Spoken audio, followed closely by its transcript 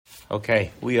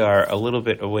Okay, we are a little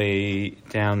bit away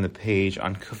down the page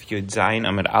on Kuf Yud Zayin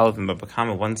Amud Aleph and Bava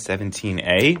Kamma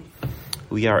 117a.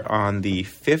 We are on the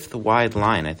fifth wide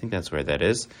line. I think that's where that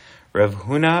is. Rav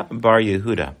Huna bar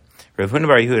Yehuda. Rav Huna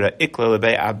bar Yehuda ikla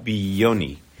lebe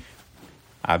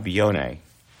Abiyone.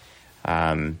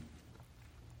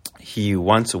 He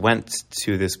once went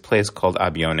to this place called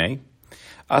Abiyone.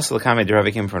 Asal Kame de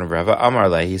Rava came in front of Rava. Amar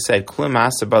le, he said, Klum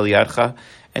asa bal yadcha.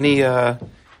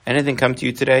 Anything come to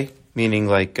you today? Meaning,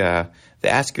 like, they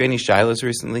ask you any shilas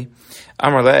recently?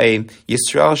 Amar le,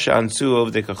 Yisrael sha'ansu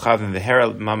of the kochavim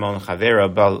v'hera mamon chavera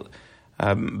bal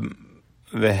v'hera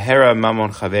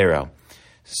mamon chavera.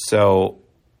 So,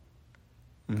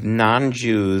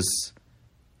 non-Jews,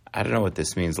 I don't know what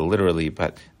this means literally,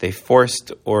 but they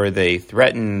forced or they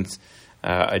threatened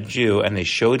a Jew and they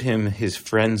showed him his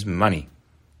friend's money.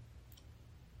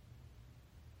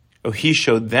 Oh, he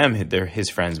showed them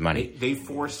his friend's money. They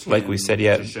forced him, like we said,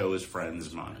 to show his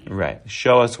friend's money. Right.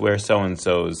 Show us where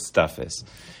so-and-so's stuff is.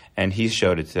 And he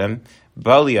showed it to them.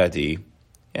 Baliyadi.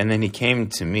 And then he came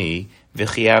to me.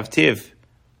 V'chiyavtiv.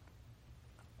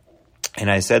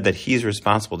 And I said that he's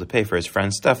responsible to pay for his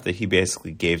friend's stuff that he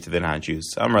basically gave to the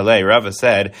non-Jews. Amar le, Rava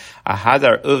said,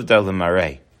 Ahadar uvda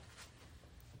l'marei.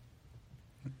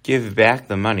 Give back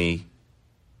the money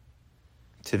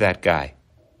to that guy.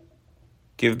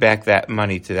 Give back that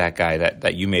money to that guy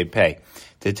that you made pay.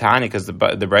 To Tani, because the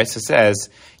Brisa says,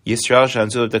 Yisrael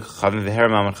shanzu of the chavim v'her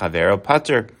mamon chavero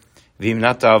pater v'im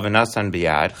natal v'nasan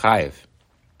biyad chayiv.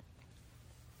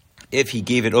 If he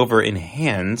gave it over in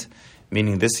hand,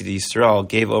 meaning this Yisrael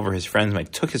gave over his friend's money,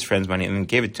 took his friend's money and then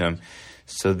gave it to him,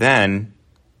 so then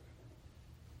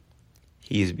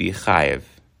he's bichayiv.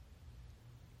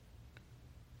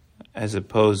 As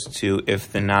opposed to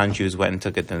if the non-Jews went and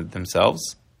took it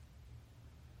themselves.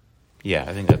 Yeah,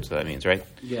 I think that's what that means, right?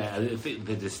 Yeah, I think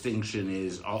the distinction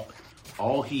is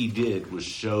all he did was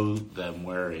show them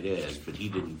where it is, but he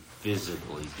didn't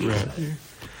physically do that.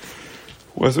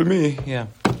 Wasn't me, yeah.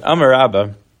 Amar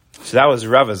Rabba. So that was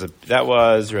Rav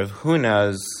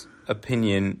Huna's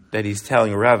opinion that he's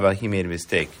telling Rava he made a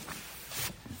mistake.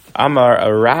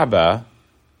 Amar Rabba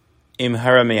im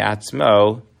harame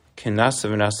atzmo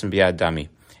kenasav nasim biad dami.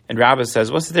 And Rabba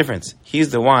says, what's the difference? He's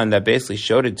the one that basically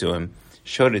showed it to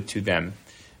them,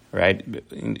 right?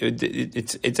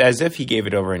 It's as if he gave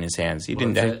it over in his hands. He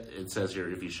didn't. It says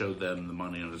here, if he showed them the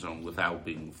money on his own without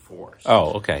being forced.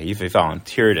 Oh, okay. If he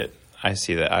volunteered it. I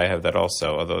see that. I have that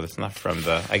also, although it's not from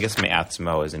the... I guess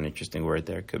me'atzmo is an interesting word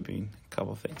there. It could be a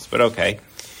couple of things. But okay.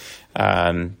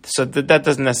 So that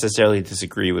doesn't necessarily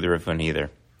disagree with Rav Huna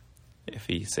either, if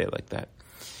he say it like that.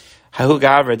 Hahu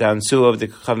gavra dansu of the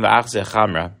kuchav v'ach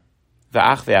ze'chamra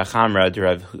v'ach ve'achamra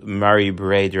d'Rav Mari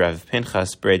b'rei d'Rav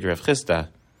Pinchas b'rei d'Rav Chista.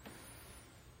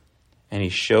 And he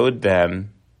showed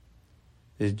them,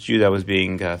 the Jew that was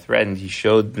being threatened, he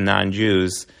showed the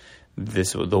non-Jews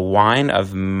the wine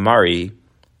of Mari,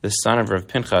 the son of Rav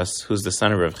Pinchas, who's the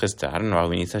son of Rav Chista. I don't know why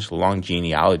we need such a long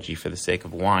genealogy for the sake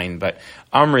of wine, but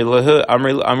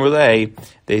Amruleh,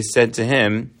 they said to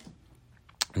him,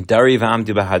 Dari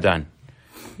v'amdu b'hadan,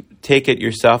 take it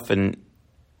yourself and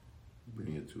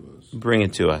bring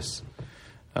it to us.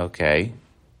 Okay.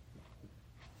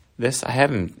 This, I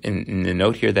have in the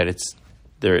note here that it's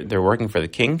they're working for the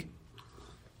king.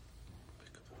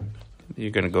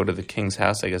 You're going to go to the king's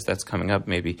house. I guess that's coming up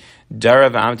maybe.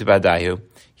 Darav amtu badayu.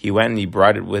 He went and he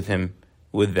brought it with them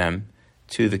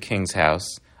to the king's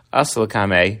house. Asal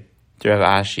kame Rav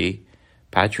Ashi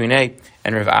patrine.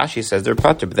 And Rav Ashi says they're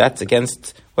patr, but that's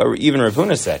against what even Rav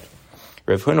Huna said.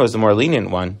 Rav Huna was the more lenient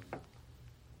one.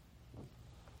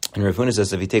 And Rav Huna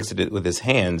says if he takes it with his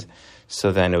hand,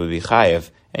 so then it would be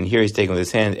chayev. And here he's taking with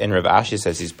his hand, and Rav Ashi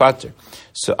says he's pater.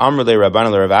 So Amr le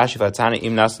Rabbana le Rav Ashi vatana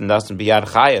im nasan biyad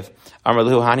chayev. Amr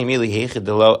lehu hani mili heichid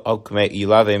delo okme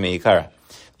ilave meikara.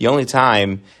 The only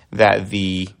time that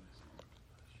the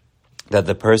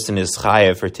person is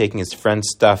chayev for taking his friend's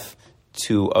stuff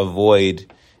to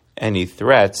avoid any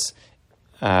threats,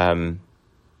 he's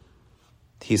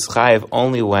chayev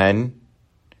only when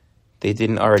they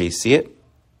didn't already see it.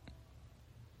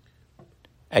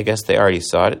 I guess they already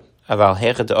saw it. The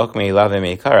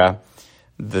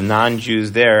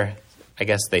non-Jews there, I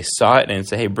guess they saw it and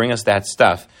say, hey, bring us that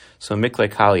stuff. So mikle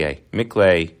kalye.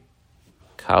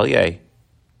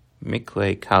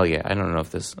 I don't know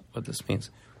what this means.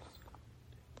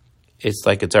 It's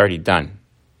like it's already done.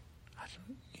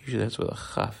 Usually that's with a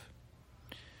chaf.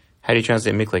 How do you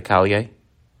translate mikle kalye?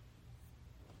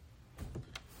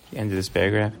 The end of this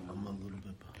paragraph.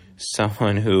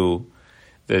 Someone who...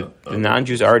 The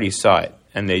non-Jews already saw it,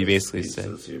 and they basically It said,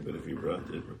 says here, but if he brought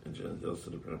the Gentiles to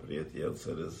the property at the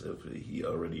outset as if he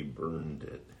already burned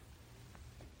it.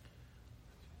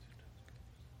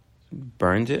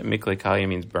 burned it. Mikle Kalia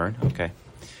means burn. Okay,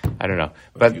 I don't know,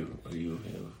 but What do you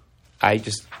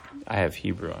have? I have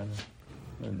Hebrew.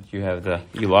 You have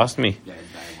you lost me.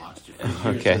 I lost you.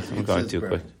 Okay, It says- I'm it going says too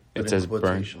burned, quick. but It in says burn.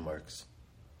 quotation marks.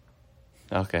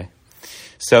 Okay.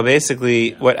 So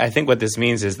basically, what this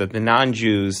means is that the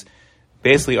non-Jews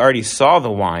basically already saw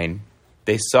the wine,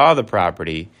 they saw the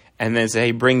property, and then say,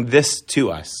 hey, bring this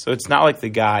to us. So it's not like the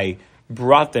guy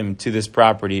brought them to this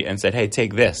property and said, hey,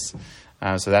 take this.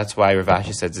 So that's why Rav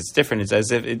Ashi says it's different. It's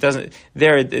as if it doesn't.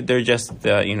 They're just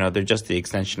they're just the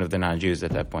extension of the non-Jews at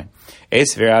that point.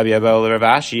 Es v'Rabbi Abel Rav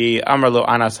Ashi Amar lo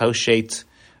anas hoshet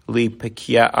li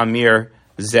pekia amir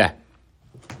zeh.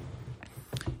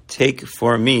 Take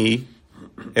for me,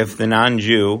 if the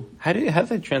non-Jew. How does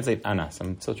that translate anas?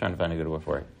 I'm still trying to find a good word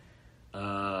for it.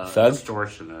 Thug?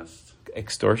 Extortionist.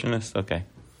 Extortionist. Okay.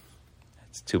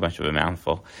 That's too much of a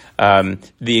mouthful. The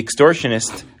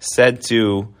extortionist said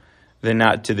to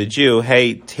the Jew,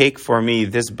 hey, take for me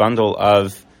this bundle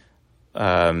of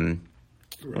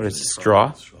what is it,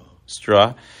 straw?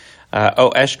 Straw.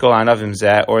 Eshkol anavim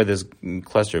zeh, or this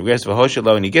cluster.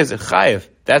 And he gives it chayiv.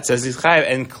 That says he's chayiv,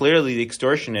 and clearly the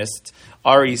extortionist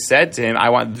already said to him, I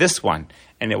want this one.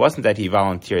 And it wasn't that he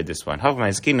volunteered this one. That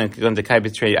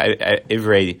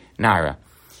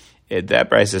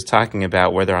Bryce is talking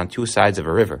about where they're on two sides of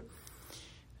a river.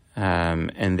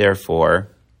 And therefore,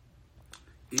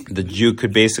 the Jew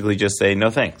could basically just say, no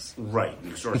thanks. Right.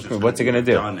 What's he going to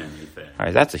do? Done anything. All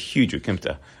right, that's a huge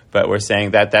ukimta. But we're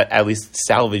saying that at least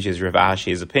salvages Rav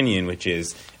Ashi's opinion, which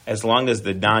is as long as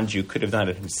the non-Jew could have done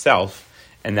it himself,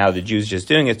 and now the Jew's just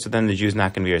doing it, so then the Jew's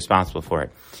not going to be responsible for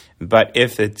it. But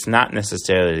if it's not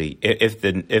necessarily, if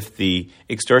the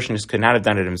extortionist could not have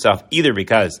done it himself, either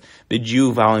because the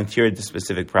Jew volunteered the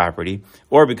specific property,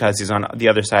 or because he's on the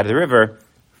other side of the river,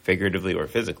 figuratively or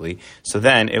physically, so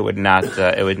then he'd not be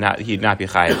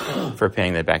chayav for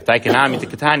paying that back. Taikanami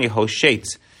tekatani hoshet.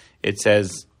 It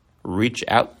says, reach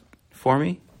out for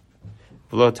me.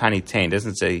 Below tani tain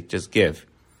doesn't say just give.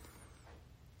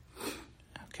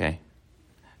 Okay.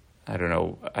 I don't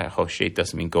know. Hoshet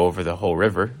doesn't mean go over the whole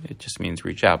river. It just means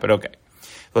reach out. But okay.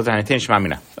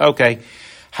 Okay.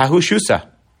 Hahushusa.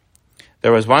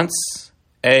 There was once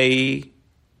It's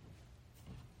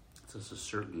a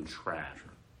certain trap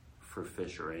for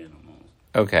fish or animals.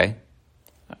 Okay.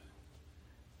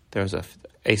 There was a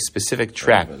specific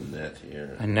trap. I have a net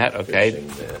here. A net, okay. Fishing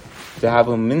net.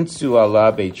 Dahabuminsu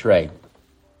ala betray.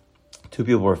 Two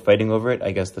people were fighting over it.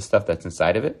 I guess the stuff that's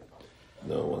inside of it.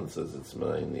 No, one says it's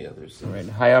mine, the other says... Right.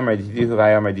 Hayamar diduhu,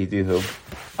 hayamar diduhu.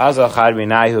 Azal chad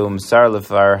minayhu msar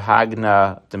lefar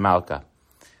hagna demalka.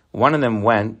 One of them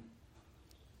went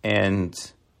and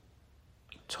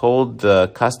told the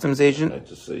customs agent. I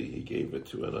just say he gave it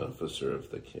to an officer of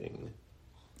the king.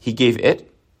 He gave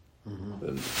it?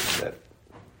 Then that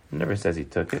It never says he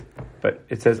took it. But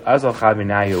it says Azal chad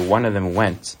minayhu. One of them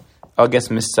went. I guess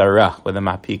misara, where the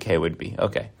mapike would be.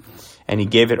 Okay. And he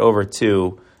gave it over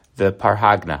to the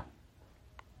parhagna.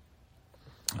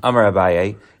 Amar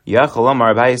Abaye, Yachol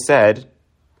Amar Abaye said,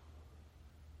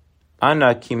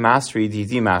 Ana ki masri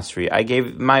didi masri. I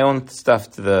gave my own stuff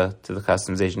to the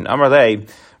customs agent. Amar Le,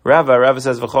 Rava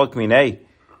says v'chol kminei.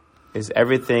 Is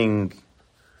everything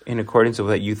in accordance with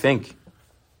what you think?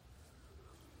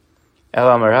 El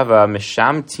Amar Rava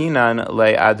misham tinan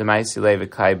le adamaisi le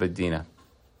v'kai badina.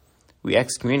 We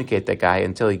excommunicate that guy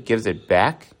until he gives it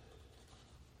back.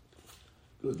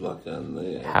 good luck on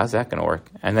that. How's that going to work?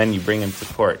 And then you bring him to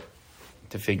court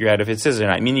to figure out if it's his or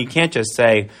not. I mean, you can't just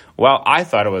say, well, I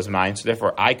thought it was mine, so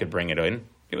therefore I could bring it in.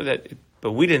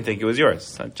 But we didn't think it was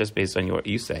yours, just based on what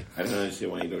you say. I don't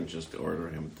understand why you don't just order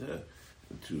him to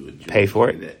Pay for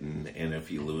it? and if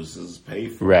he loses, pay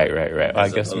for Right. it. Well, I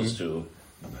As guess opposed to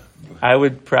I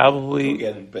would probably...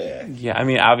 get it back. Yeah, I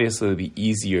mean, obviously it would be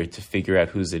easier to figure out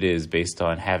whose it is based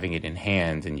on having it in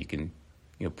hand, and you can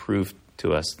prove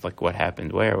to us like what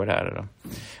happened where, what, I don't know.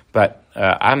 But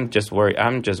I'm just worried.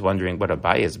 I'm just wondering what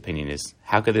Abaye's opinion is.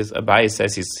 How could this? Abaye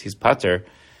says he's pater.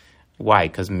 Why?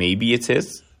 Because maybe it's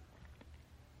his.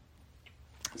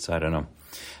 So I don't know.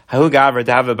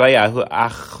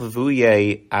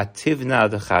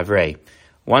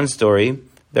 One story.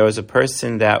 There was a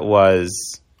person that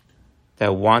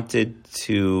wanted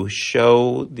to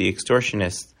show the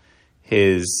extortionist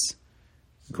his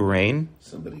grain.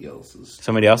 Somebody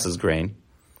else's grain.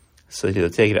 So he'll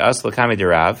take it to us, l'kami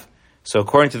derav. So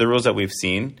according to the rules that we've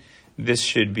seen, this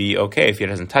should be okay if he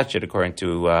doesn't touch it, according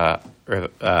to Rav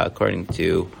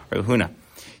Huna.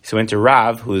 So went to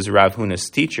Rav, who is Rav Huna's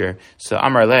teacher. So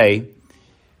Amar Le,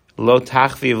 lo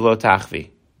tachvi.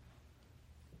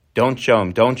 Don't show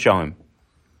him.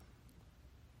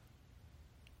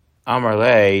 Amar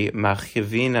Le,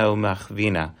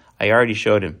 machvina. I already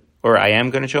showed him. Or I am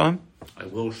going to show him? I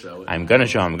will show it. I'm going to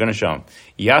show him.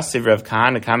 Yasiv Rav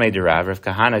Kahana Kame de Rav. Rav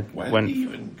Kahana. Why did he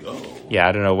even go? Yeah,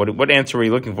 I don't know. What answer were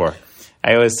you looking for?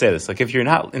 I always say this. Like, if you're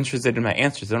not interested in my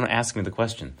answers, don't ask me the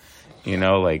question.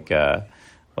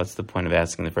 What's the point of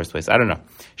asking in the first place? I don't know.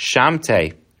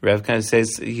 Shamte. Rav Kahana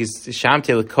says, he's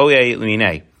Shamte l'koye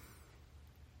l'minei.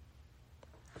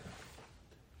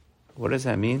 What does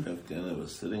that mean? Rav Kahana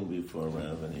was sitting before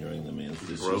Rav and hearing the man's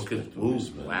Broken. disrespect. Ooh,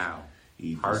 wow.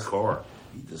 Hardcore.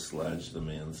 He dislodged the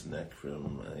man's neck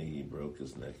from. He broke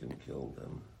his neck and killed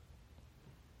him.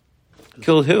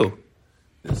 Killed who?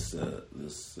 This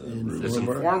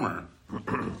informer.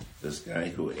 This guy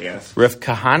who asked. Rav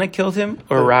Kahana killed him,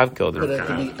 or Rav killed him? But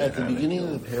at the beginning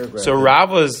of the paragraph... So Rav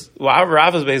was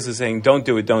basically saying, don't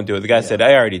do it. The guy said,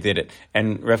 I already did it.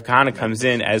 And Rav Kahana comes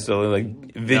in as a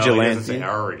vigilante. No, he doesn't say, I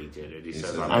already did it. He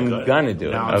says, I'm going to do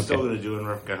it. No, I'm still going to do it. And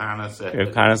Rav Kahana said... Rav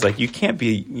Kahana's like, you can't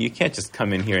just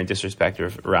come in here and disrespect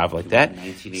Rav like that.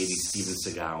 1980 Steven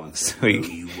Seagal and said, So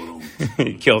you won't.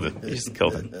 he killed him. He just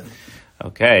killed him.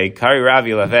 Okay, Kari Rav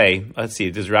Yilaveh. Let's see,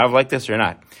 does Rav like this or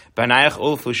not? Banayach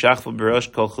ulfu shachvu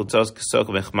b'rosh kol chutzos kesok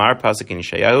v'chmar pasuk in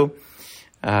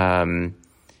Yeshayahu.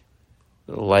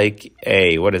 Like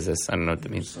a, what is this? I don't know what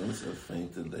that means. Sons have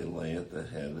fainted, they lay at the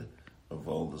head of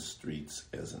all the streets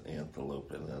as an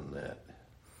antelope in a net.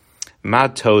 Ma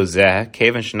tozeh,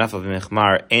 kevan shenafav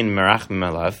v'chmar ein merachmim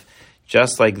alav.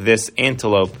 Just like this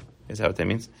antelope, is that what that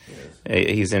means?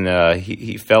 Yes.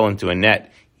 He fell into a net.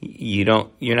 You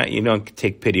don't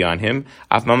take pity on him.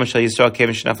 Once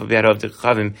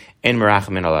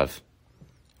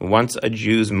a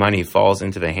Jew's money falls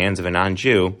into the hands of a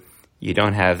non-Jew, you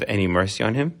don't have any mercy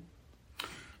on him.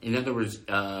 In other words,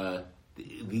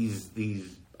 these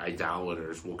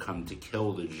idolaters will come to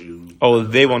kill the Jew. Oh,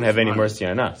 they won't have any mercy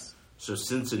on us. So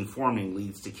since informing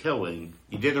leads to killing,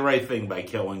 you did the right thing by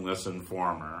killing this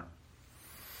informer.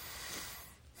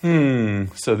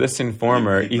 So this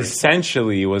informer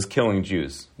essentially was killing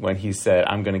Jews when he said,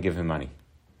 I'm going to give him money.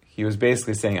 He was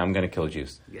basically saying, I'm going to kill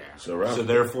Jews. Yeah. So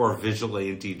therefore,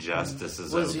 vigilante justice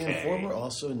is Was okay. the informer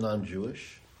also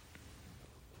non-Jewish?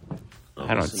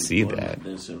 I don't see that.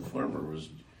 This informer was...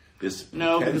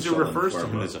 No, because it refers to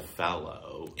him as a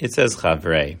fellow. It says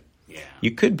chavrei. Yeah. You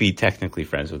could be technically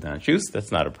friends with non-Jews.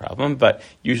 That's not a problem. But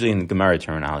usually in the Gemara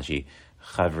terminology,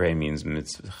 chavrei means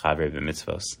chavrei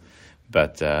b'mitzvos.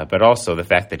 But also the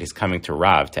fact that he's coming to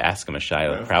Rav to ask him a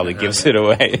shayla probably gives it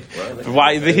away.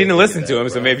 Why he didn't listen to him,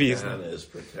 so maybe he's is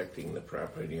protecting the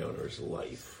property owner's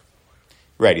life.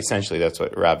 Right. Essentially, that's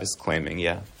what Rav is claiming.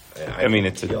 Yeah.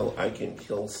 I can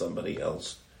kill somebody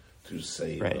else to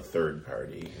save a third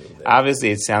party.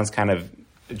 Obviously, it sounds kind of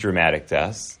dramatic to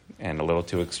us and a little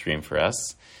too extreme for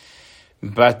us.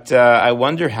 But I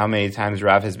wonder how many times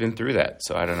Rav has been through that.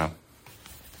 So I don't know.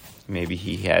 Maybe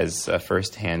he has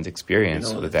first-hand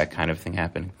experience with that kind of thing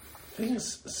happening.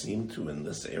 Things seem to, in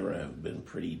this era, have been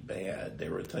pretty bad.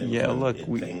 There were times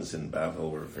when things in Bava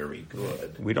were very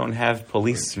good. We don't have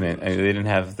policemen. They didn't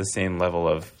have the same level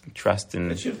of trust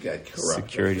and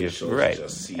security.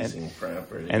 Just seizing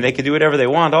property. And they could do whatever they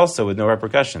want also with no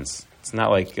repercussions. It's not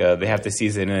like they have to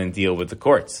seize it and deal with the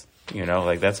courts.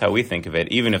 That's how we think of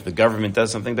it. Even if the government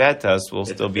does something bad to us, we'll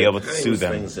still be able to sue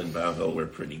them. Things in Bava were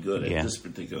pretty good. At this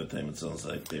particular time, it sounds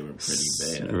like they were pretty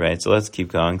bad. Right, so let's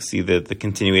keep going. See the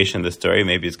continuation of the story.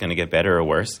 Maybe it's going to get better or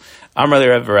worse. Amar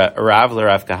Rav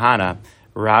Rav Kahana.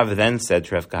 Rav then said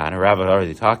to Rav Kahana, Rav was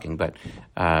already talking, but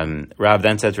Rav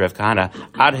then said to Rav Kahana,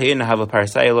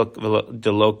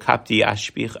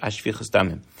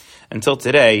 until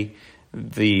today,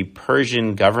 the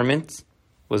Persian government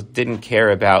didn't care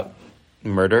about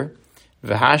murder.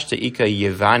 But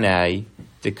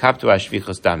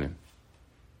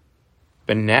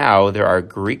now there are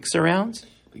Greeks around.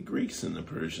 The Greeks and the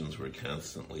Persians were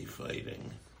constantly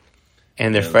fighting.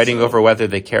 And they're fighting over whether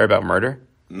they care about murder?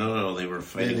 No, they were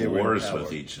fighting wars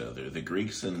with each other. The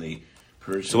Greeks and the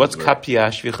Persians. So what's kaptia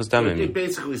shvichus damim? It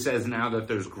basically says now that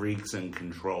there's Greeks in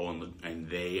control and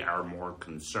they are more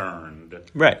concerned.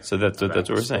 Right, so that's what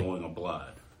we're saying. Spilling of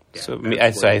blood.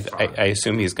 Yeah, so I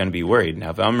assume he's going to be worried.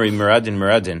 Now, V'amri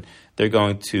Muradin, they're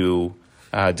going to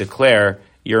declare,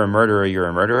 you're a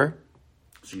murderer.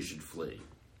 So you should flee.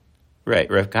 Right,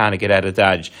 Rav Kahana, get out of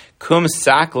Dodge. Kum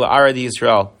sak la'arad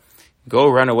Yisrael. Go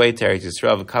run away to Eretz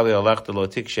Yisrael, v'kali alechta lo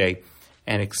tikshe,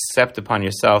 and accept upon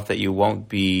yourself that you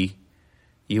won't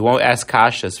ask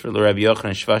kashas for Rabbi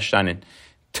Yochanan Shvashanin.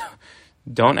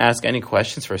 Don't ask any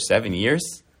questions for 7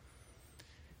 years?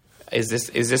 Is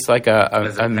this like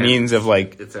a means of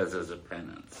like... It says as a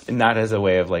penance. Not as a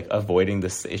way of like avoiding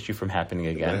this issue from happening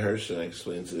again? Maharsha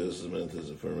explains this is meant as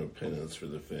a form of penance for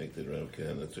the fact that Rav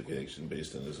Kahana took action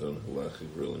based on his own halachic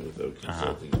ruling without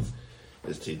consulting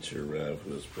his teacher Rav,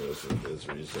 who was present. As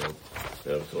a result,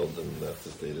 Rav told him not to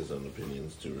state his own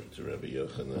opinions to Rabbi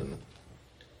Yochanan,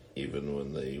 even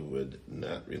when they would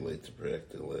not relate to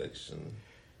practical action.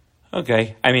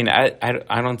 Okay. I mean,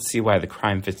 I don't see why the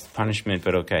crime fits punishment,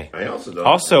 but okay. I also don't.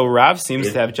 Also, Rav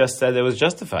seems to have just said it was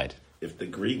justified. If the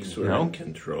Greeks were in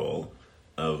control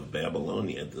of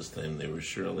Babylonia at this time, they were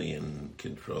surely in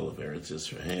control of Eretz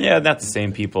Yisrael. Yeah, not the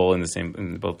same people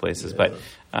in both places, but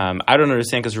I don't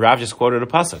understand because Rav just quoted a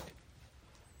pasuk.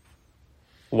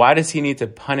 Why does he need to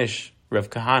punish Rav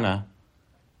Kahana?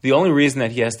 The only reason that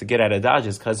he has to get out of Dodge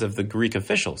is because of the Greek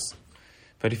officials.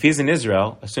 But if he's in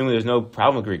Israel, assuming there's no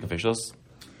problem with Greek officials,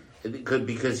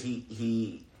 because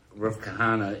he Rav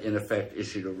Kahana in effect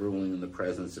issued a ruling in the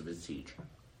presence of his teacher.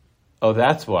 Oh,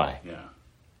 that's why. Yeah.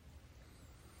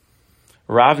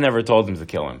 Rav never told him to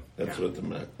kill him. That's what the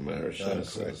Maharsha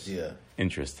says. Yeah.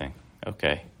 Interesting.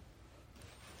 Okay.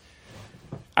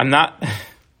 I'm not...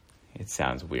 It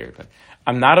sounds weird, but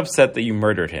I'm not upset that you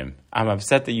murdered him. I'm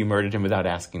upset that you murdered him without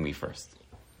asking me first.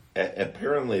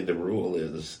 Apparently the rule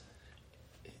is...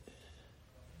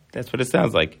 That's what it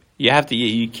sounds like. You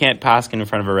can't paskin in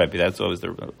front of a rebbe. That's always the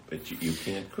rule. But you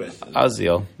can't question...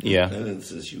 Azil, yeah. The penance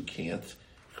says you can't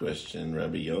question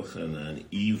Rabbi Yochanan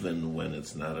even when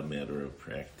it's not a matter of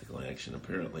practical action.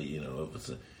 Apparently, if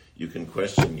you can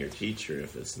question your teacher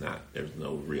if it's not. There's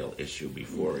no real issue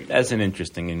before you. That's an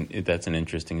interesting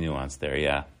nuance there.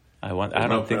 Yeah, I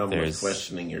don't think there's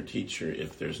questioning your teacher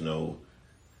if there's no.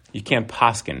 You can't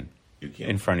paskin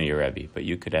in front of your rebbe, but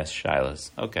you could ask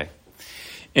shilas. Okay,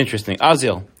 interesting.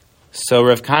 Azil. So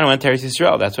Rav Kahana went to Eretz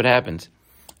Yisrael. That's what happened.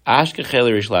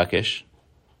 Ashkechel Rish Lakish.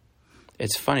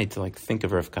 It's funny to think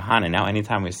of Rav Kahana. Now,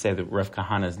 anytime we say the Rav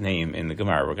Kahana's name in the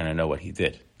Gemara, we're going to know what he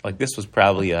did. This was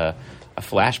probably a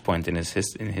flashpoint in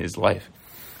his life.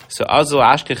 So Azul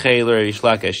Ashkechei Rish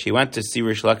Lakish, he went to see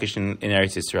Rish Lakish in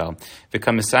Eretz Yisrael.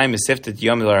 V'kamisai Mesiftet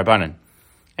Yom Rabbanan,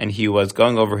 and he was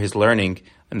going over his learning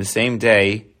on the same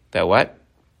day that what?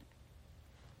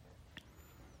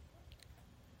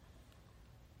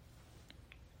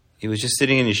 He was just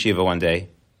sitting in yeshiva one day.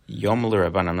 Yom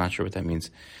Rabbanan, I'm not sure what that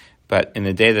means. But in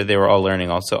the day that they were all learning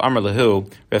also, Amar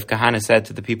Lahu, Rav Kahana said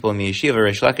to the people in the yeshiva,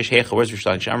 Rish Lakish, Heicha, where's Rish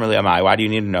Lakish? Amar Amai, why do you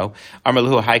need to know? Amar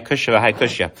Lahu, Hai Kusha, Hai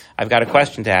Kusha. I've got a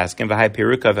question to ask him, V'hai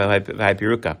Piruka, V'hai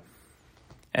Piruka.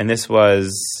 And this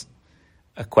was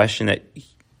a question that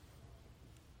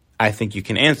I think you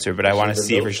can answer, but I want to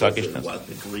see if Rish Lakish knows. What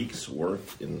the Greeks were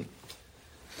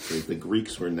the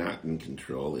Greeks were not in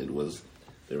control. There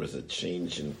was a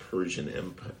change in Persian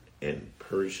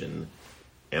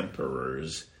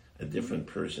emperors. A different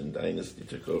Persian dynasty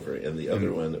took over, and the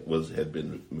other one had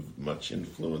been much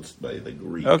influenced by the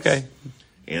Greeks. Okay,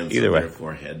 and either way,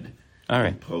 therefore had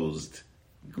imposed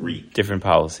Greek different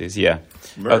policies. Yeah,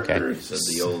 murder, said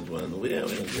the old one. We don't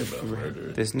care about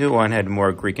murder. This new one had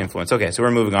more Greek influence. Okay, so we're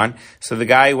moving on. So the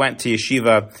guy went to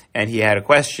yeshiva and he had a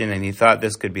question, and he thought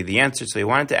this could be the answer. So he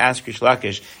wanted to ask Rish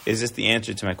Lakish, "Is this the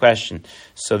answer to my question?"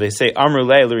 So they say, "Amru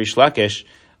le Rish Lakish."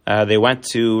 They went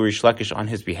to Rish Lakish on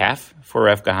his behalf for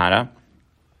Rav Kahana.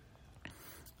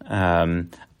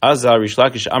 Azal Rish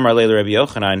Lakish Amar Leila Rabbi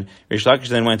Yochanan. Rish Lakish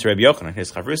then went to Rabbi Yochanan,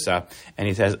 his chavrusa, and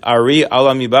he says, Ari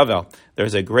Alami Bavel.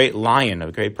 There's a great lion,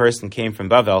 a great person came from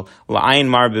Bavel. La'ayin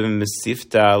mar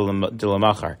b'mesifta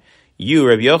d'lamachar. You,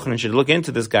 Rabbi Yochanan, should look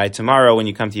into this guy tomorrow when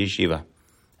you come to yeshiva.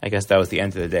 I guess that was the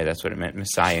end of the day. That's what it meant,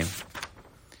 Messiah.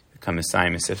 Become Messiah,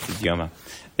 Mesifta Yoma.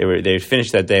 They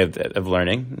finished that day of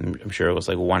learning. I'm sure it was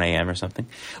 1 a.m. or something.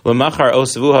 L'machar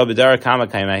osavuha b'dara kama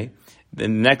kaimei. The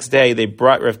next day, they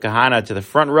brought Rav Kahana to the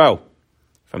front row.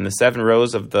 From the 7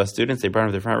 rows of the students, they brought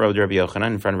him to the front row to Rabbi Yochanan,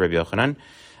 in front of Rabbi Yochanan.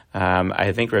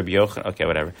 I think Rabbi Yochanan, okay,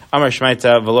 whatever. Amar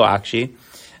Shmaita v'lo akshi.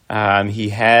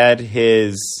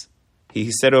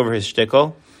 He said over his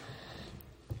shtickle.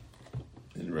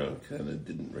 And Rav Kahana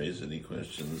didn't raise any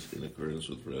questions in accordance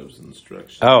with Rav's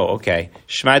instructions. Oh, okay.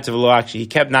 Shmaita v'lo akshi. He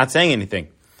kept not saying anything.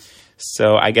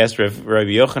 So I guess Rabbi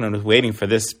Yochanan was waiting for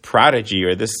this prodigy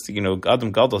or this,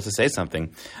 Adam Gadol to say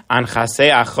something. An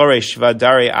chasei achore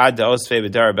shvadari ad osve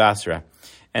b'dar basra.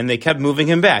 And they kept moving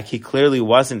him back. He clearly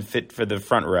wasn't fit for the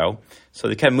front row. So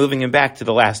they kept moving him back to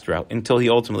the last row until he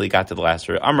ultimately got to the last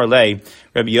row. Amar lei,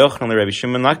 Rabbi Yochanan, Rabbi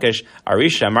Shimon Lakish,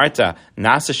 Arisha Marta,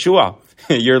 Nasa Shua.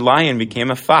 Your lion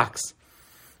became a fox.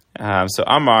 So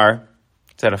Amar,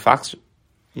 is that a fox?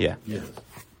 Yeah.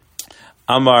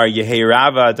 Amar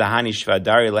Yeheirava Dahani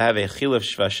Shvadari Lehave Chiluf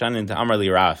Shvashanin to Amar Li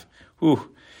Rav.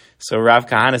 So Rav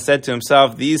Kahana said to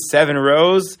himself, these 7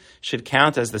 rows should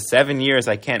count as the 7 years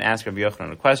I can't ask Rabbi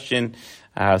Yochanan a question.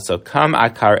 So come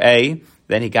Akar'e.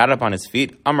 Then he got up on his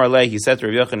feet. Amar Le, he said to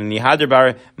Rabbi Yochanan, Yihadr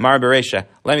bar Mar Beresha,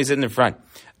 let me sit in the front.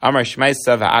 Amar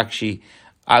Shmaitza v'akshi,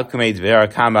 Alkumed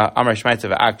Bava Kamma, Amar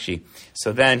Shmaitza v'akshi.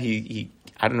 So then he,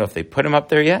 I don't know if they put him up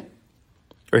there yet,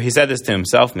 or he said this to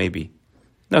himself maybe.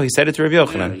 No, he said it to Rabbi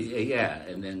Yochanan. Yeah,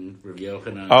 and then Rabbi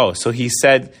Yochanan. Oh, so he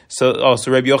said, so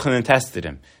Rabbi Yochanan tested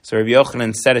him. So Rabbi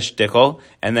Yochanan said a shtickle,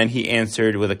 and then he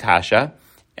answered with a kasha,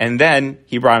 and then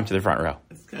he brought him to the front row.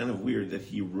 It's kind of weird that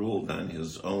he ruled on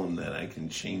his own that I can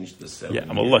change the 7 Yeah,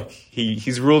 well, look,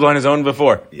 he's ruled on his own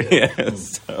before. Yeah.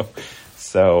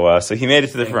 So he made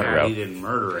it to the front row. He didn't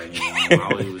murder anyone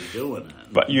while he was doing it.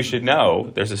 But you should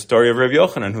know, there's a story of Rabbi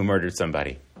Yochanan who murdered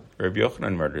somebody. Rabbi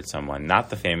Yochanan murdered someone,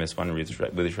 not the famous one with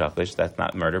Shraplish, that's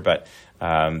not murder, but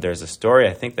there's a story,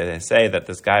 I think, that they say that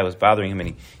this guy was bothering him,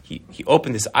 and he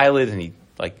opened his eyelid, and he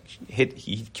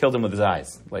killed him with his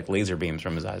eyes, like laser beams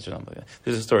from his eyes or something like that.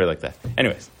 There's a story like that.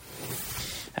 Anyways,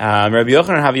 Rabbi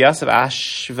Yochanan Haviyasav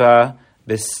Ashva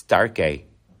Bistarke.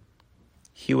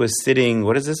 He was sitting,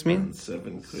 what does this mean? On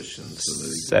 7 cushions. So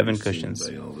that 7 cushions.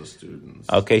 By all the students.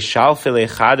 Okay, Shal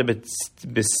Filechad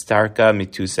Bistarka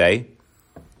Mituse.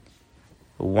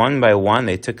 One by one,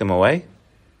 they took him away.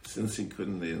 Since he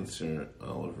couldn't answer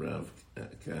all of Rav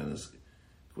Kahana's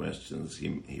questions,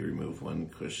 he removed 1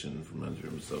 cushion from under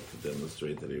himself to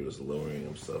demonstrate that he was lowering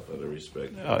himself out of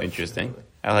respect. Oh, interesting.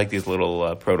 I like these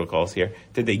little protocols here.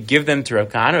 Did they give them to Rav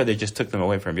Kahana, or they just took them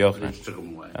away from Yochanan? They just took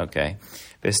them away. Okay.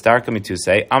 Bistarka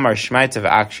mituse, Amar Shmaitzav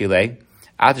Akshile,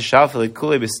 Atashal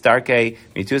Kule Bistarke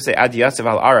mituse Ad Yasav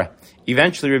Al Ara.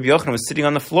 Eventually, Rabbi Yochanan was sitting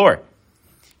on the floor.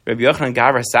 Rabbi Yochanan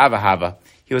Gavra Savahava.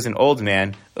 He was an old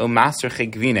man, Master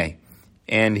Chegvine,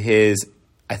 and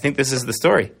I think this is the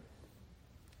story.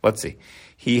 Let's see.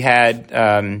 He had,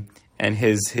 and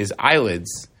his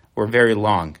eyelids were very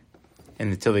long,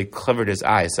 and until they covered his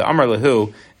eyes. So Amar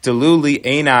Lahu, Deluli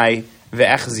Einai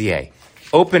Ve'echzie.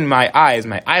 Open my eyes,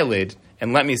 my eyelid,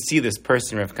 and let me see this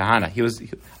person, Rav Kahana.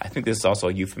 I think this is also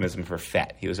a euphemism for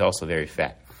fat. He was also very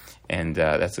fat. And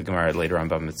that's the Gemara later on,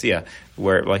 Bava Metzia,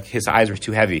 where like his eyes were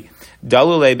too heavy. They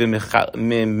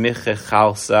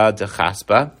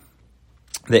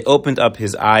opened up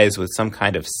his eyes with some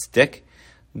kind of stick,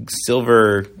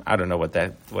 silver. I don't know what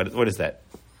is that?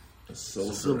 A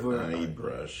silver eye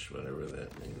brush, whatever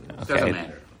that means. Okay. Doesn't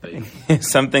matter.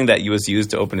 Something that was used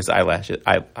to open his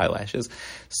eyelashes.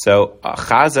 So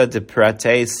Chaza de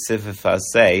Prate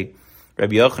Sivifase,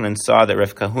 Rabbi Yochanan saw that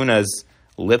Rav Kahuna's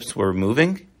lips were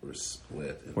moving. Were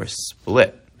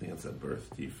split. I think it's a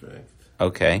birth defect.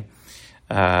 Okay.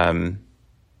 And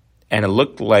it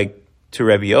looked like to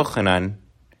Rabbi Yochanan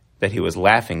that he was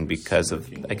laughing because of,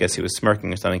 I guess he was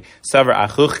smirking or something. Savar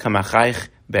achuch kamachaych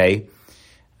bey.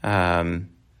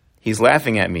 He's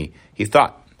laughing at me. He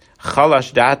thought,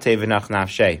 Chalash date v'nach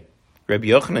nafshe. Rabbi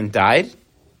Yochanan died?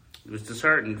 He was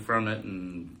disheartened from it,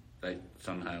 and they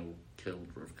somehow killed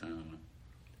Rav Kahana.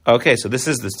 Okay, so this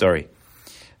is the story.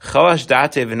 Chalash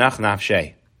date v'nach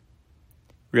nafshe.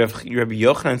 Rabbi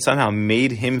Yochanan somehow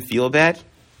made him feel bad,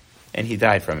 and he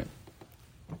died from it.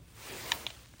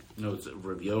 No,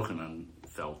 Rabbi Yochanan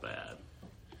felt bad.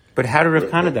 But how did Rav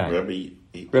Kahana die?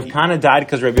 Rav Kahana died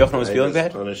because Rabbi Yochanan was feeling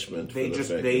bad? Punishment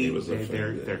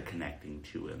They're connecting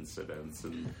 2 incidents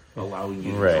and allowing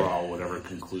you to draw whatever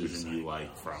conclusion you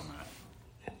like from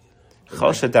it.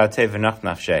 Chalash date v'nach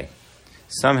nafshe.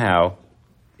 Somehow,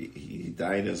 he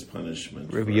died as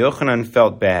punishment. Rabbi Yochanan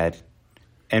felt bad,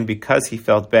 and because he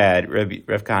felt bad,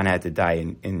 Rav Kahana had to die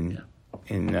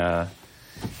in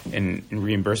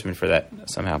reimbursement for that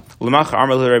somehow.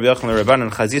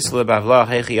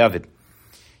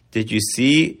 Did you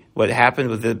see what happened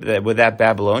with that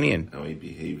Babylonian? How he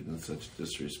behaved in such a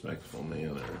disrespectful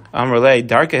manner. Amrle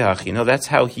darkehach. You know, that's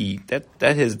how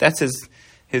that's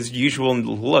his usual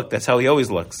look. That's how he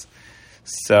always looks.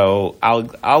 So al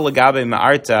lagabe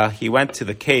ma'arta, he went to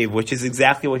the cave, which is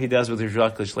exactly what he does with Rish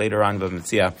Lakish later on.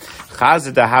 B'mitzia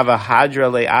chaz dahava hadra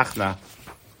le'achna.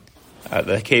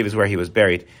 The cave is where he was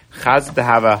buried. Chaz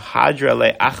dahava hadra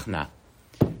le'achna.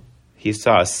 He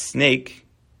saw a snake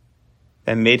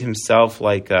that made himself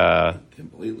like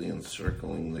completely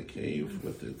encircling the cave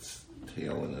with its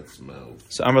tail in its mouth.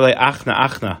 So Amrle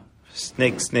achna,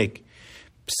 snake.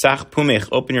 Psach pumich,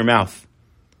 open your mouth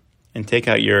and take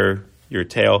out your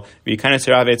tail. Yikanis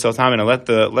Rav Eitzel Tamin, let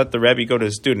the Rebbe go to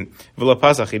his student. V'lo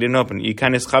pasach, he didn't open.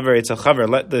 Yikanis Chaver Eitzel Chaver,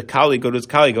 let the Kali go to his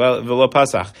Kali. V'lo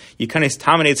pasach. Yikanis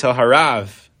Tamin Eitzel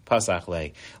Harav pasach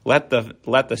lei. Let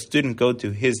the student go to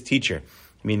his teacher,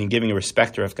 meaning giving a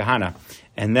respect to Rav Kahana,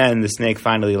 and then the snake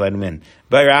finally let him in.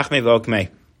 Rabbi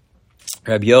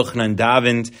Yochanan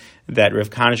davened that Rav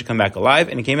Kahana should come back alive,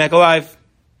 and he came back alive.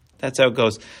 That's how it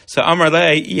goes. So Amar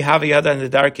lei, if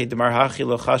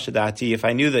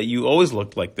I knew that you always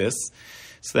looked like this,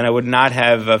 so then I would not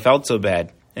have felt so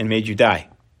bad and made you die.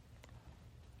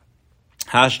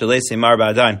 Now,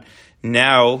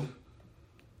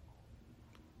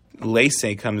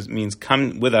 Leise means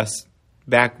come with us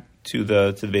back to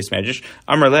the base medrash.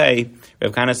 Amar lei,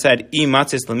 Rav Kahana said,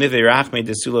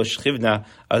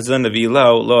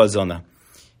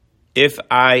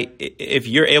 if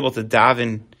you're able to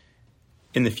daven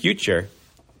in the future,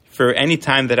 for any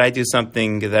time that I do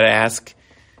something that I ask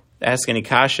any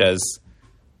kashas,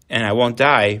 and I won't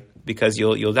die because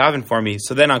you'll daven for me,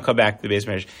 so then I'll come back to the base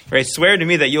marriage. Right? Swear to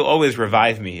me that you'll always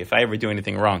revive me if I ever do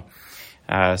anything wrong.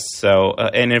 And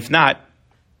if not,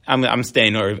 I'm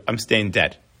staying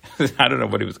dead. I don't know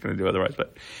what he was going to do otherwise,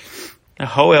 but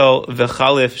Hoel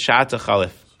v'chalif shata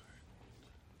chalif.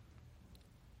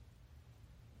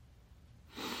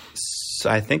 So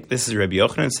I think this is Rabbi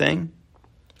Yochanan saying,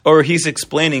 or he's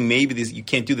explaining maybe you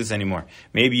can't do this anymore.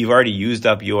 Maybe you've already used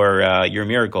up your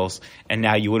miracles, and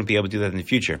now you wouldn't be able to do that in the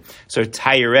future. So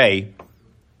Tayrei,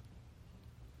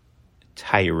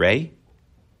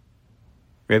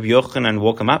 Rabbi Yochanan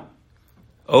woke him up.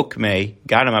 Okmei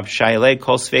got him up. Shailei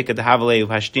kol sveka dehavalei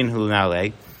upashtin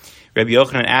hulunalei. Rabbi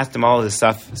Yochanan asked him all of his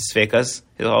stuff, svekas,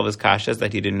 all of his kashas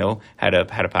that he didn't know how to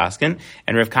paskin,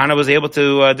 and Rav Kahana was able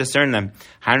to discern them.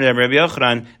 Hanu Rabbi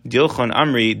Yochanan dilchon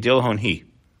amri dilhon he.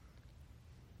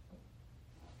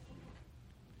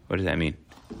 What does that mean?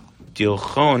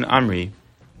 Dilchon amri.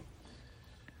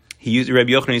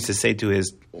 Rabbi Yochanan used to say to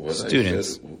his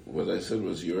students. What I said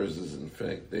was yours is in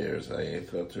fact theirs.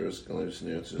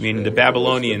 Meaning the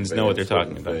Babylonians know what they're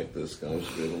talking about. In fact, the scholars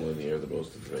of Babylon are the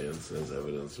most advanced, as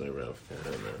evidenced by Rav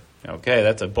Kahana. Okay,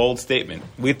 that's a bold statement.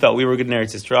 We thought we were good in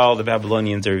Eretz Yisrael. The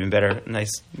Babylonians are even better.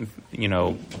 Nice,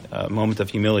 moment of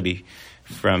humility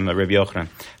from Rabbi Yochanan.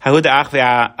 Hahuda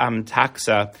achve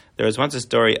taksa. There was once a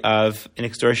story of an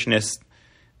extortionist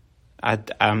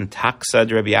at taksa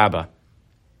de Rabbi Abba.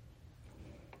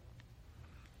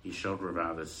 He showed Rav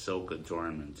Abba's silk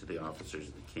adornment to the officers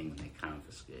of the king, and they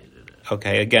confiscated it.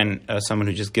 Okay, again, someone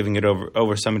who's just giving it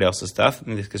over somebody else's stuff.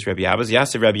 In this case, Rabbi Abba's.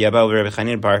 Yasir Rabbi Abba, Rabbi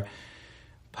Chanin bar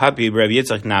Papi Rabbi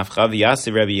Yitzchak Nafcha,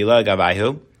 Yasir Rabbi Yila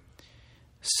Gavaihu.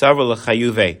 Several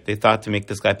chayuve. They thought to make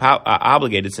this guy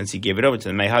obligated since he gave it over to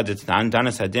them.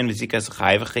 Danas hadin v'zikas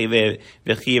chayiv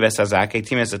v'chiv esazake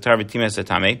times atar v'times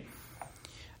atame.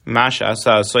 Masha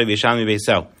asa soy v'yishalmi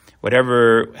beisel.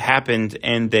 Whatever happened,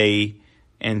 and they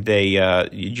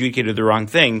adjudicated the wrong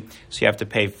thing, so you have to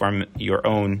pay from your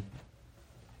own.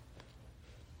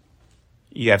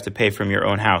 You have to pay from your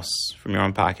own house, from your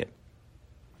own pocket.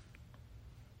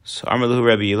 So Amaluhu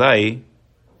Rabbi Yilai.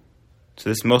 So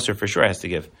this Moser for sure has to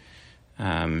give.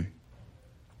 Amaluhu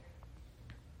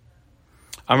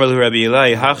Rabbi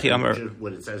Yilai. Hachi Amar.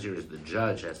 What it says here is the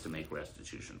judge has to make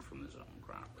restitution from his own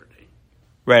property.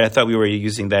 Right. I thought we were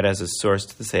using that as a source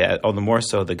to say, all the more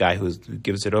so the guy who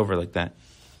gives it over like that.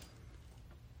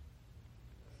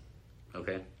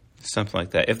 Okay. Something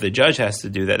like that. If the judge has to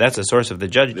do that, that's a source of the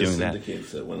judge doing that. This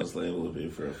indicates that one is liable to pay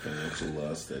for a financial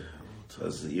loss that,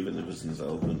 even if his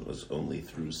involvement was only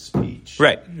through speech.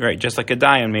 Right. Just like a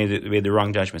Dayan made the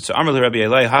wrong judgment. So Amar Rabbi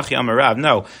Elai Hachi Amar Rav.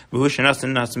 No,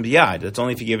 that's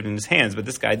only if you gave it in his hands, but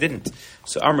this guy didn't.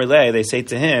 So Amar Lei, they say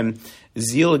to him,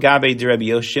 Zil Gabe de Rabbi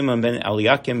Yoshimon ben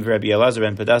Eliakim Rabbi Elazar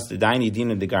ben Padas the Daini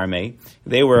Dina de Garme.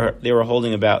 They were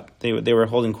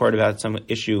holding court about some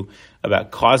issue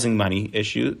about causing money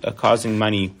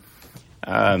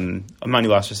money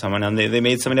loss for someone, and they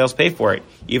made somebody else pay for it,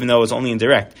 even though it was only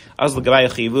indirect. And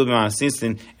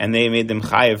they made them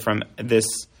chayev from this,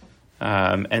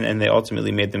 and they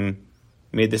ultimately made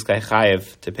this guy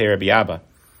chayev to pay Rabbi Abba.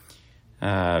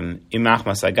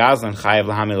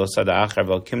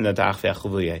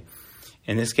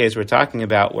 In this case, we're talking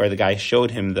about where the guy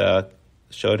showed him the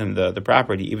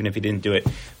property, even if he didn't do it.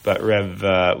 But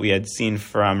we had seen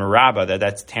from Rabbah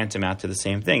that's tantamount to the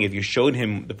same thing. If you showed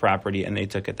him the property and they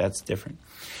took it, that's different.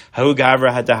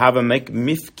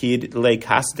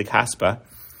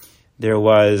 There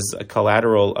was a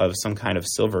collateral of some kind of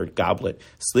silver goblet.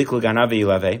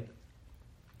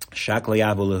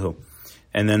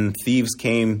 And then thieves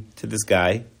came to this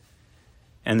guy,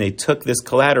 and they took this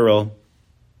collateral,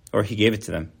 or he gave it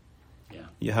to them.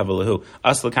 Yahavalahu.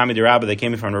 Asla Kami de Rabba, they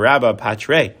came in from the Rabba,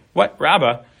 Patre. What?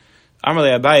 Rabba?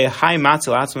 Amarle Abaye, Hai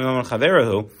Matzil Atzmi Mamon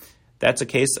Chaverahu. That's a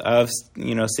case of,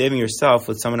 saving yourself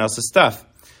with someone else's stuff.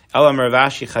 Elam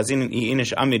Ravashi Chazinin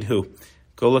Inish Amidhu.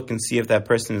 Go look and see if that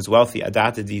person is wealthy.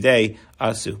 Adata Didei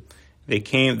Asu. They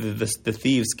came. The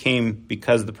thieves came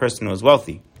because the person was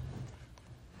wealthy.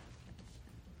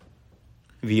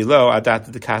 Vilo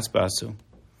Adata the Kasba Asu.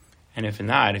 And if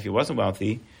not, if he wasn't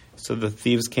wealthy, so the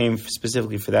thieves came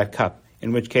specifically for that cup.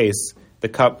 In which case, the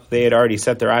cup, they had already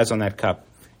set their eyes on that cup,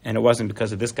 and it wasn't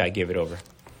because of this guy gave it over.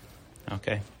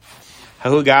 Okay.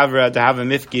 Hahu Gavra to have a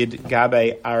mifgid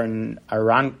gabe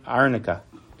arnica.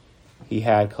 He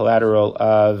had collateral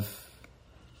of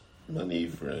money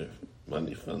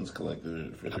funds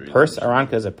collected for a purse.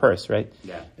 Aranka is a purse, right?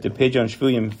 Yeah. To pigeon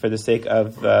shvuyim for the sake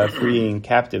of freeing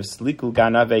captives. Liku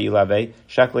ganave ilave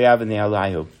shakliav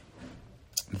ne'alahu.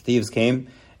 The thieves came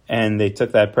and they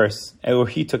took that purse, or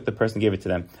he took the purse and gave it to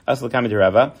them. Asl kamid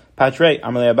Rava patre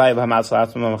amalei abayi v'hamal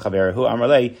salatzmam chaveru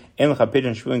amalei en lecha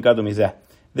pigeon shvuyim gadu mizeh.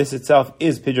 This itself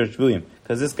is pigeon shvuyim,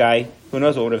 because this guy, who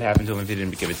knows what would have happened to him if he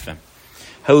didn't give it to them.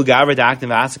 Hu gavra da'aktim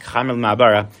v'asik chamel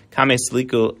ma'abara kame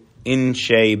sliku in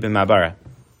shei b'ma'abara.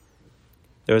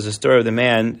 There was a story of the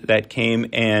man that came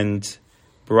and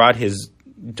brought his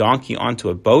donkey onto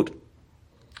a boat,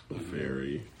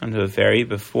 onto a ferry,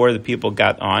 before the people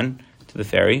got on to the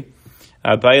ferry.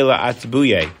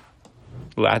 La'atbu'e.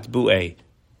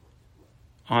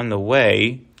 On the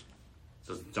way,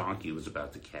 so the donkey was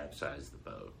about to capsize the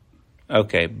boat.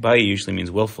 Okay, bai usually means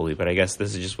willfully, but I guess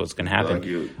this is just what's going to happen.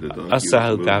 The donkey was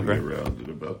moving around and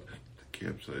about to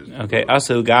capsize. Okay,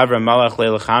 asahu gavra malach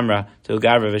le'lechamra to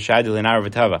gavra v'shadi le'nar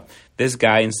v'tava. This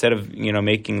guy, instead of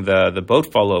making the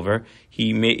boat fall over,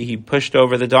 he pushed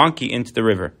over the donkey into the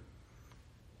river,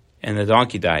 and the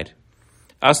donkey died.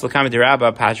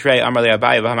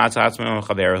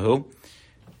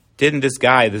 Didn't this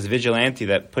guy, this vigilante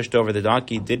that pushed over the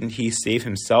donkey, didn't he save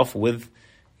himself with,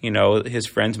 his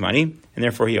friend's money, and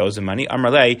therefore he owes him money?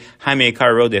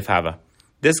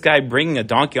 This guy bringing a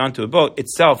donkey onto a boat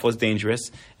itself was dangerous,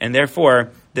 and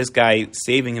therefore this guy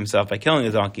saving himself by killing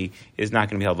the donkey is not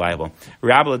going to be held liable.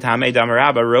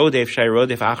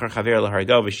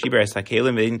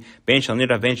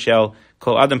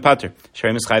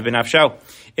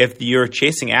 If you're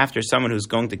chasing after someone who's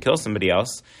going to kill somebody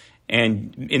else,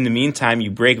 and in the meantime you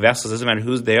break vessels, doesn't matter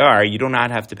whose they are, you do not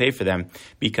have to pay for them,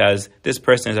 because this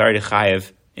person is already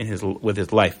chayev with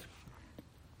his life.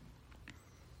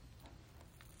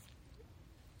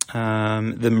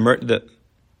 The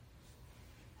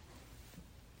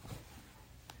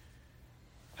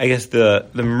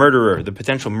murderer, the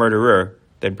potential murderer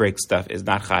that breaks stuff is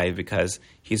not chayiv, because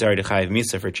he's already chayiv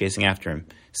misa for chasing after him,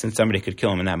 since somebody could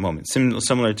kill him in that moment.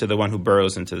 Similar to the one who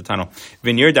burrows into the tunnel.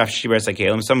 Vinir daf shibar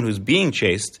sakelim, someone who's being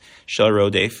chased, shel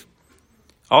rodef,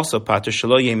 also pater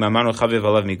shelo yemamanu chaviv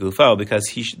alav migufo, because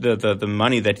the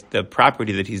money, that the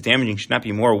property that he's damaging should not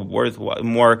be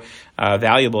more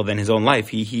valuable than his own life.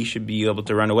 He should be able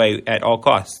to run away at all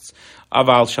costs.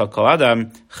 Aval shel kol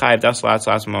adam chayiv das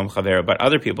la'atzlas mamam chaver. But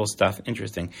other people's stuff,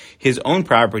 interesting. His own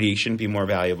property shouldn't be more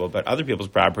valuable, but other people's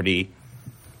property,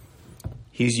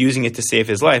 he's using it to save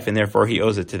his life, and therefore he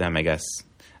owes it to them, I guess.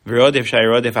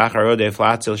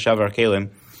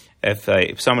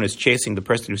 If someone is chasing the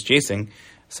person who's chasing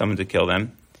someone to kill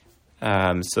them,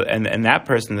 and that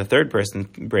person, the third person,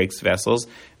 breaks vessels,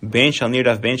 ben shal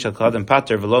nirdaf ben shal kol adam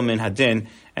pater v'lo min hadin,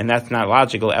 and that's not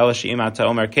logical.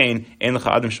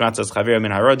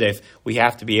 We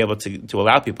have to be able to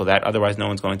allow people that, otherwise no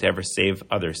one's going to ever save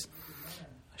others.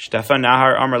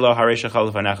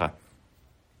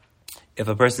 If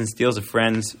a person steals a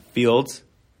friend's field,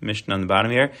 Mishnah on the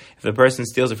bottom here, if a person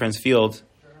steals a friend's field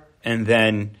and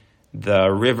then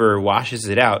the river washes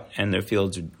it out and their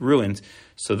field's ruined,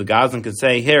 so the Goslin could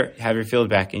say, here, have your field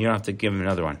back, and you don't have to give him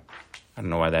another one. I don't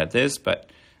know why that is, but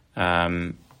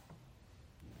it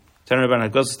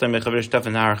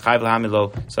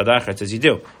says you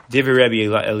do.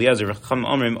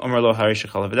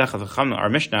 Our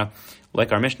Mishnah,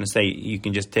 like our Mishnah, say you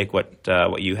can just take what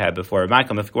you had before. And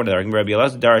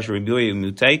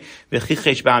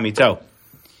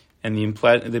the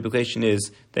implication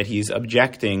is that he's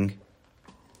objecting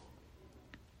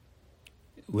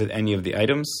with any of the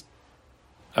items.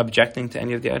 Objecting to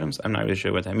any of the items? I'm not really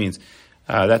sure what that means.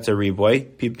 That's a riboy.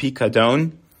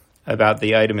 Pikadon, about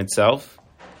the item itself.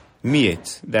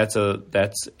 Miet, that's a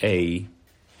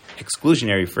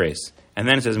exclusionary phrase. And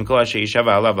then it says,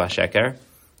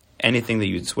 anything that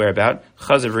you'd swear about.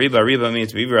 Chazav riba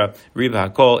means riba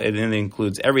hakol, and then it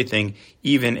includes everything,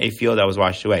 even a field that was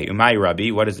washed away. Umay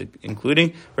Rabbi, what is it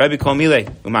including? Rabbi kol mile,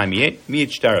 umay miet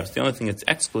shtaros. The only thing it's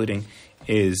excluding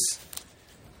is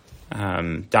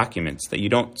documents, that you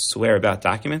don't swear about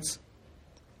documents.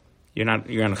 You're on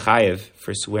chayev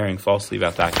for swearing falsely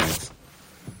about documents.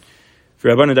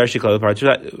 V'Rabbanu darshi klal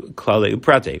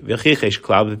uprate v'chichesh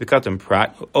klal v'pikatam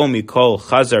prat omi kol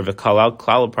chazar v'kalal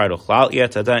klal prat klal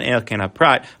yetadan el ken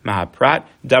haprat mahaprat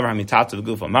davar hamitatz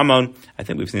v'gufa mamon. I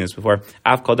think we've seen this before.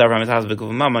 Af kol davar hamitatz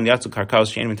v'gufa mamon yatsu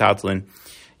karkaos she'en mitatlin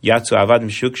yatsu avad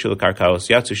mishuk shul karkaos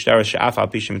yatsu shtara she'af al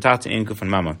pishim mitatlin in gufan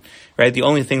mamon. Right, the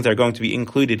only things that are going to be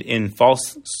included in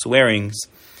false swearings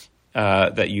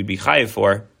that you'd be chayiv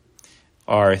for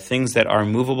are things that are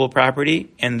movable property,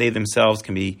 and they themselves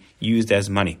can be used as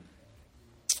money,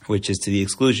 which is to the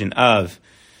exclusion of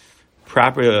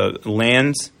proper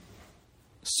lands,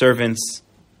 servants,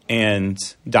 and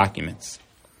documents.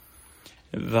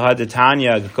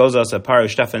 V'hadatanya gozos apara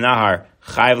shtafenahar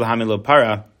chayv lahamilo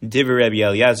para divrei Rabbi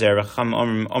Eliezer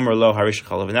v'cham omer lo harish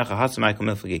chalav v'necha hatzamai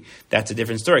kumilfagi. That's a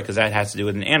different story because that has to do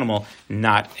with an animal,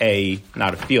 not a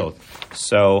field.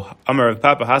 So Omer of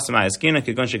Papa hasamai eskina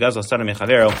kigon shegazal sada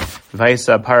mechavero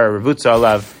v'haisa para revutza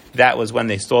alav. That was when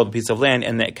they stole the piece of land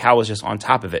and the cow was just on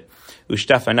top of it.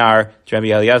 Ushtafanar Rabbi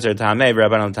Eliezer tamei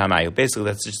v'Rabbanan tamei. Basically,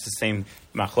 that's just the same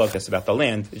machlokas about the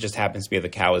land. It just happens to be the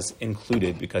cow is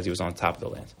included because he was on top of the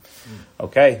land.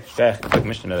 Okay, quick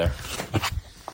Mishnah there.